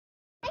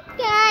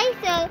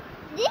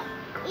This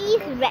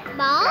is red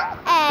ball,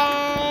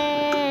 and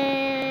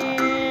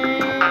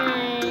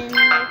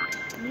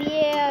we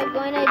are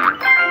gonna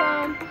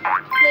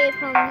play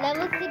from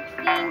level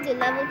 16 to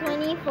level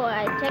 24.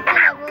 I checked the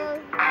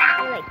levels,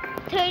 like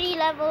 30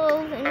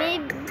 levels, and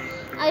maybe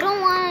I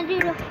don't want to do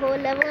the whole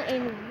level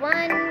in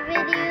one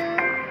video.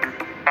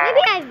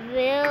 Maybe I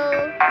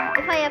will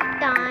if I have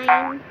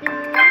time to,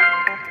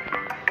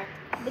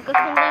 because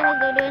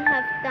sometimes I don't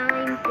have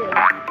time to.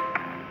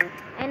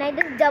 And I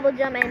just double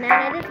jump and then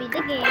I just beat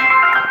the game.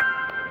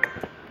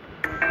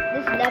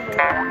 This level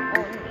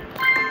only.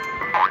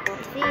 You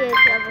see,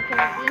 it's level 20.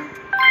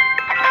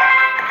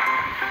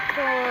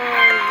 So,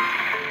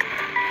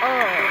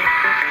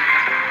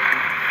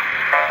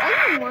 I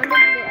don't want to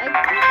play. I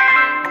think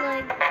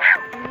like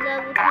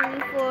level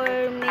 24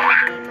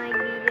 maybe might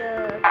be the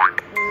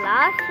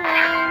last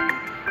one.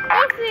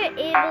 If we're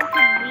able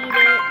to beat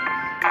it.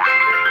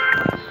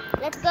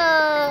 Let's go!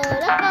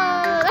 Let's go!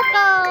 Let's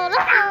go!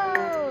 Let's go!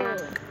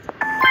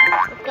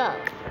 Let's go.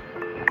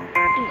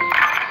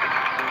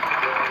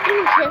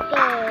 Let's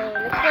go.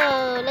 Let's go.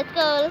 Let's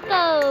go. Let's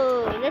go.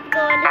 Let's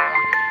go on the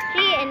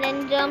tree and then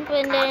jump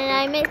and then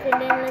I miss and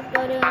then let's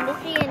go on the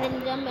tree and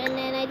then jump and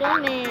then I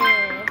don't miss.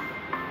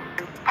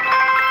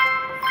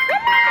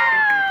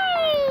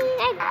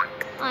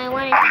 I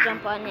wanted to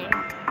jump on him.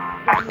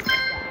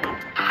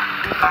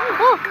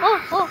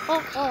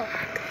 Oh.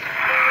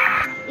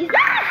 Is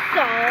that a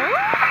song?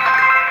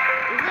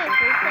 Is it a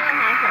forset?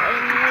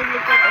 It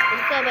looks like a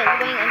forset, but it's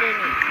going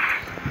underneath.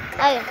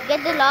 Oh, get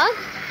the log.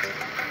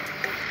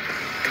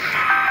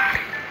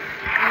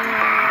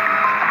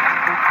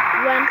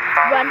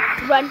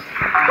 Run.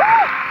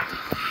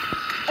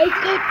 I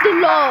got the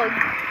log.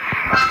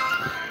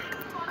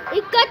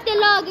 It got the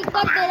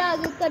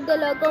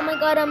log. Oh my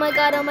god. I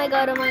got the log.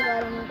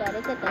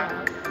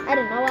 I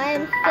don't know why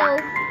I'm so...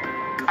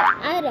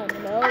 I don't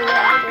know what I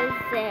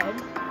said.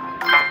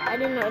 I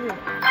don't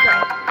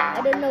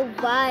know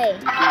why.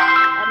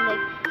 I'm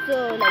like, so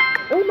like,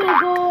 oh my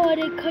god,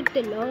 I cut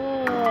the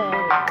log.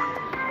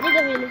 It is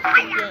a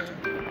realistic game.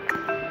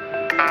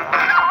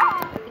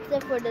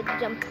 Except for the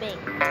jumping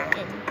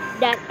in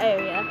that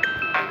area.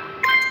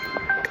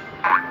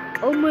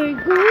 Oh my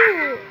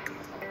god.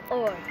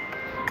 Or,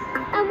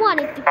 I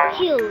wanted to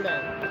kill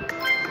them.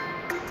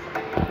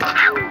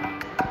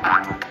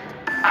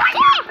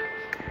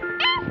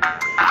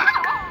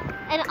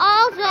 And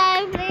also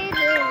I played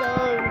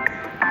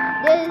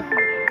this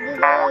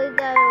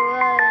that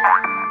one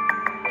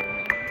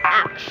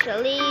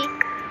actually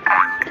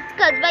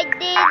because my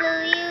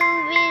daily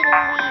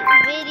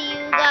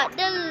video got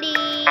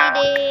deleted.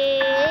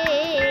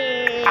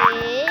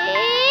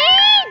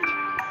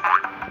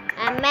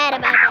 I'm mad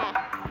about that.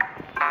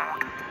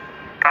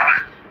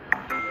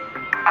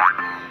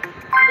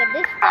 Get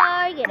this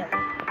star, get over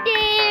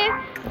there,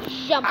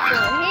 jump on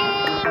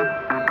him.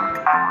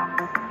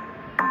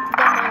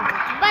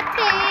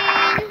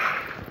 Button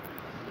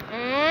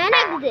and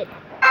exit,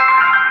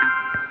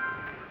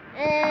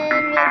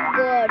 and let's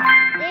go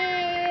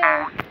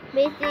there.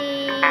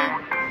 Basic.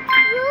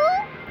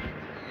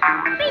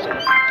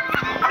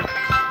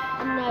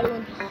 I'm not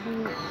going to do.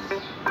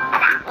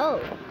 Oh,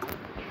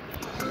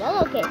 well,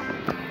 okay.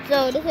 So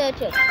this is a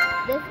trick.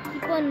 Just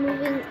keep on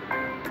moving.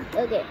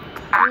 Okay,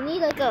 we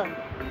need like a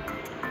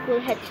full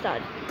head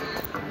start.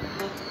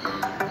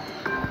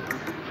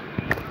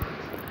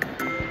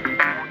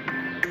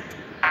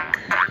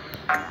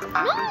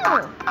 No!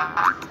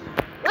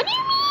 What do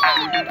you mean?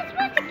 You're not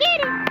supposed to get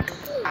it.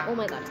 Oh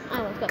my god, I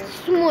almost got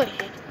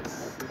smushed.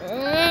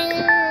 And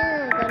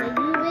I'm gonna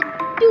use it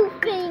 2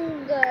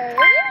 fingers.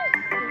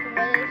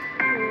 This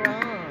is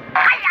wrong.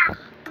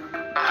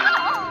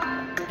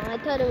 I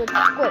thought it would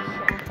squish him.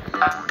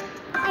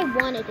 I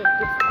wanted it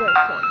to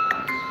squish him.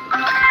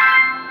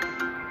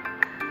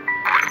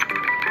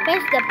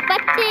 Press the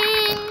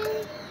button.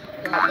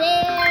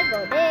 Go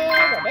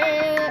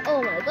there. Oh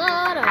my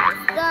god, I'm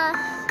stuck.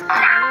 I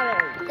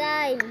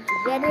need to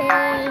get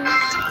him.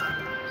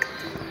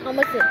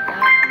 Almost it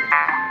died.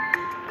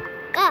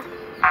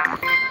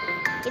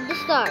 Get the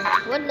star.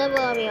 What level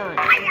are we on?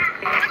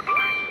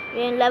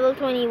 We're in level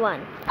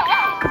 21.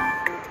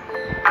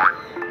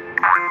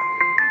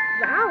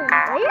 Wow,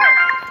 very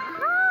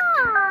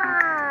hard.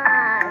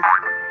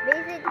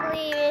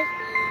 Basically,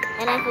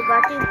 and I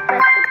forgot to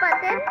press the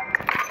button.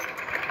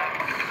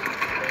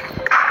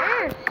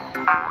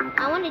 I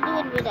want to do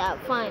it without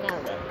flying out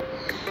of it.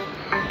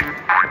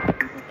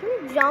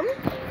 Jump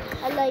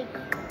like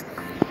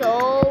so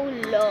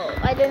low.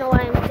 I don't know why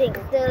I'm staying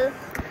still.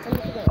 I'm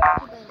just gonna keep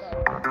on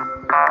going.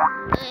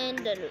 And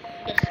the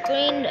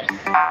screen, the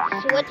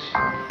switch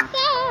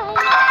side.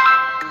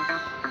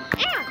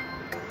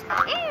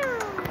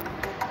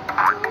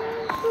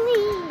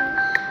 Please,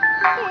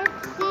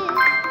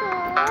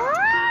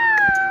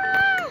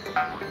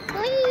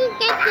 please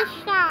get the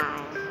star.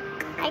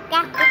 I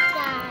got the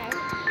star.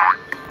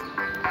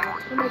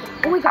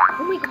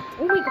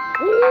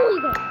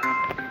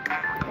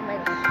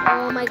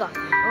 Oh my god. Oh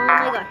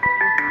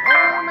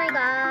my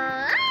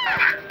god.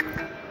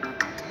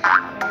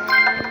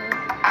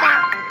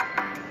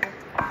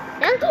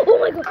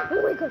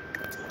 Oh my god.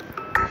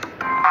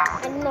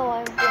 I know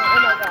I'm doing. Oh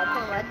my god, so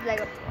much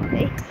like a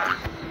boy.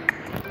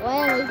 Why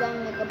am I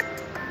sounding like a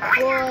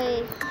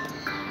boy?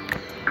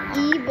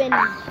 Even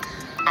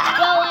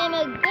though I'm a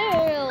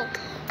girl.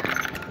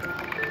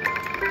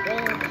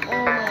 Then,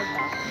 oh my god.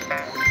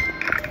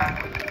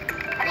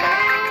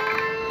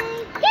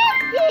 Get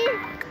this!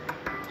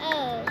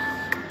 Oh.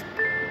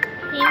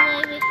 Seems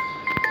like it's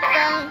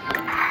done.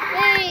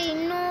 Wait,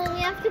 no, we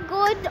have to go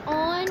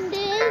on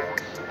this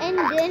and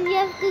then we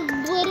have to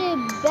put it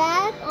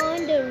back on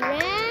the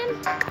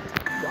ramp.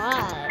 Why?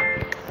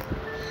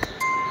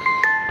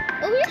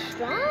 Oh, we're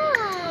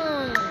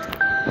strong.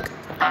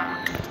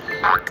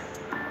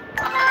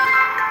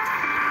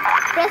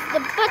 Press the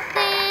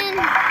button.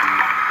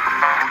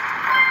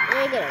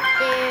 There you go.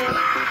 There.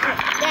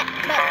 Press that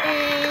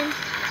button.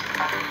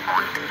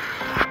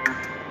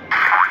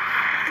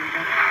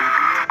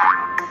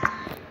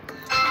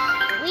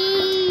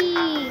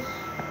 Whee!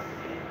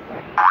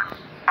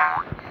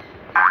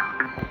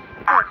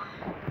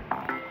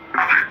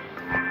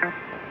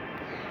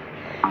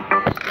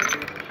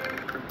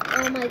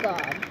 Oh my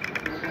god.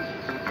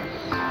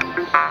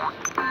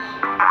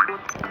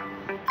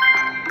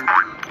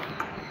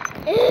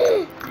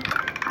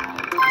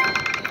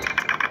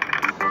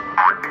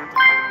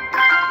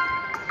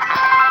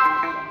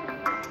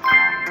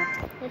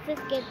 Let's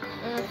just get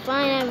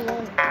fine, I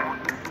won't.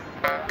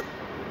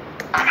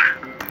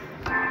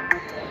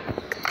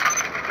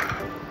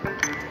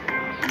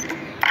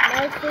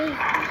 Let's just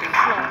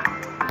slow.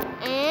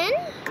 And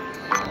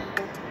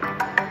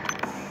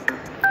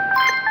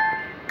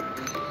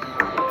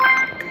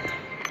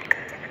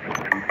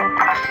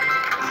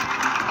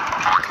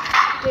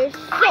you're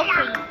so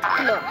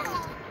slow.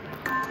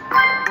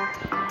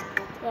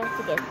 You have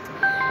to get.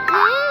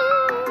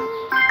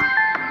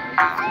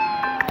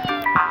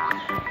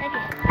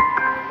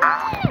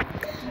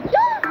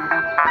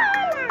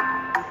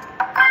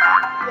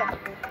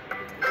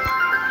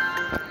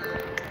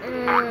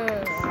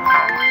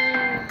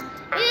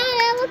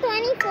 Level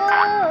 24.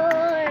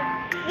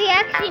 We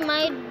actually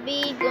might be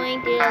going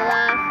to the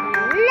last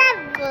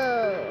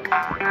level.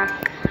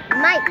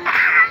 Might.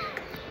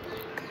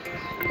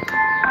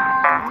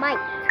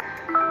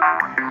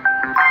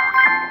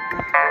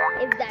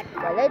 If that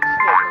glitch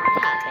did not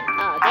happen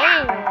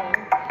again.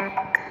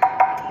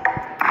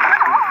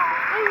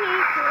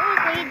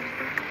 I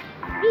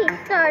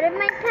restarted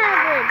my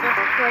tablet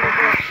just for the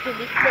glitch to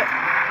be fixed.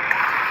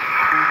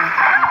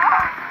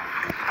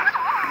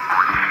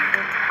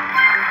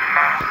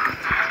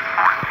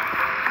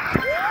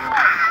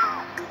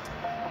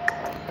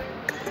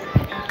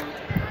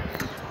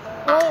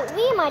 Wait,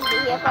 we might be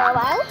here for a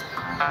while.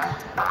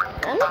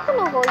 I'm just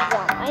gonna go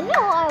jump. I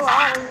know I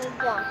want to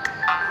jump.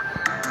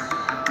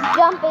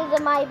 Jump is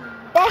my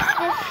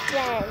bestest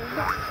friend.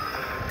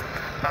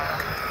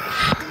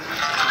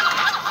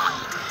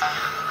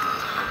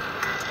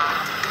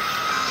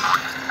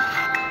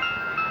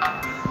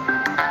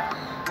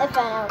 If I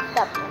know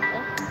stop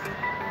something.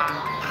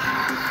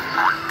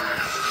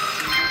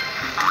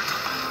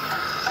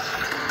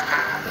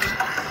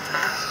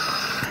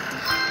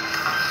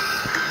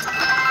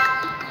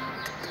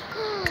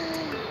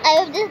 I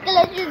hope this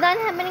glitch is not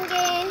happening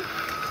again.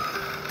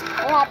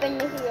 It happened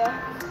to me here.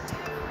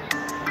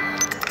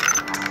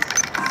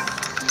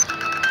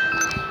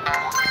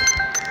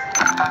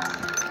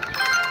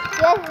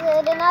 Yes,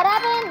 it did not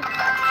happen.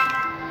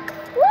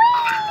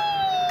 Whee!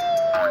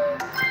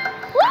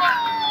 Whee!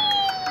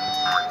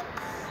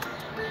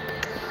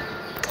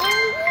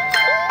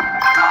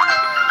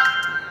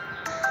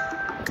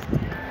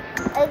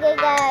 Okay,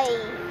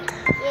 guys.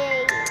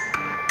 Yay.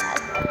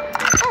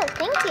 Oh,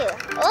 thank you.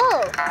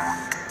 Oh,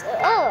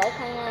 I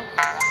kinda.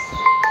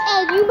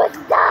 And you must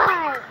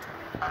die.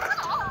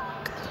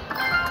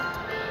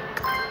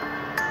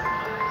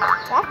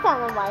 That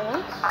sounded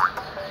violent.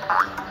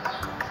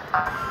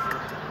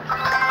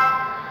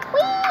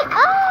 Whee!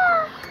 Ah!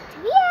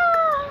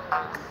 Yeah!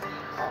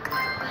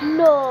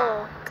 No.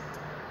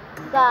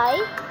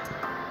 Guys,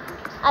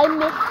 I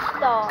missed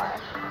star.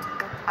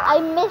 I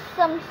missed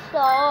some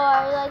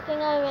stars. I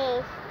think I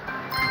missed.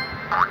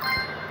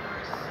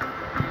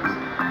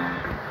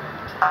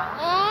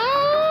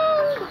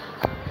 And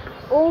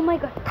oh my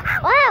god.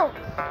 Wow!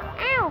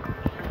 Ow!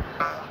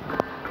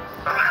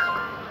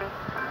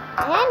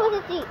 And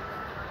what's it?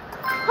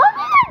 How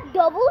did I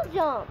double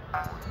jump?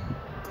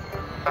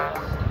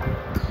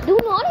 Do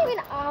not even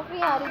ask me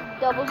how to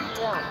double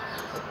jump.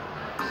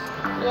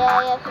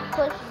 Yeah, you have to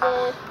push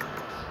this.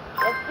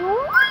 You have to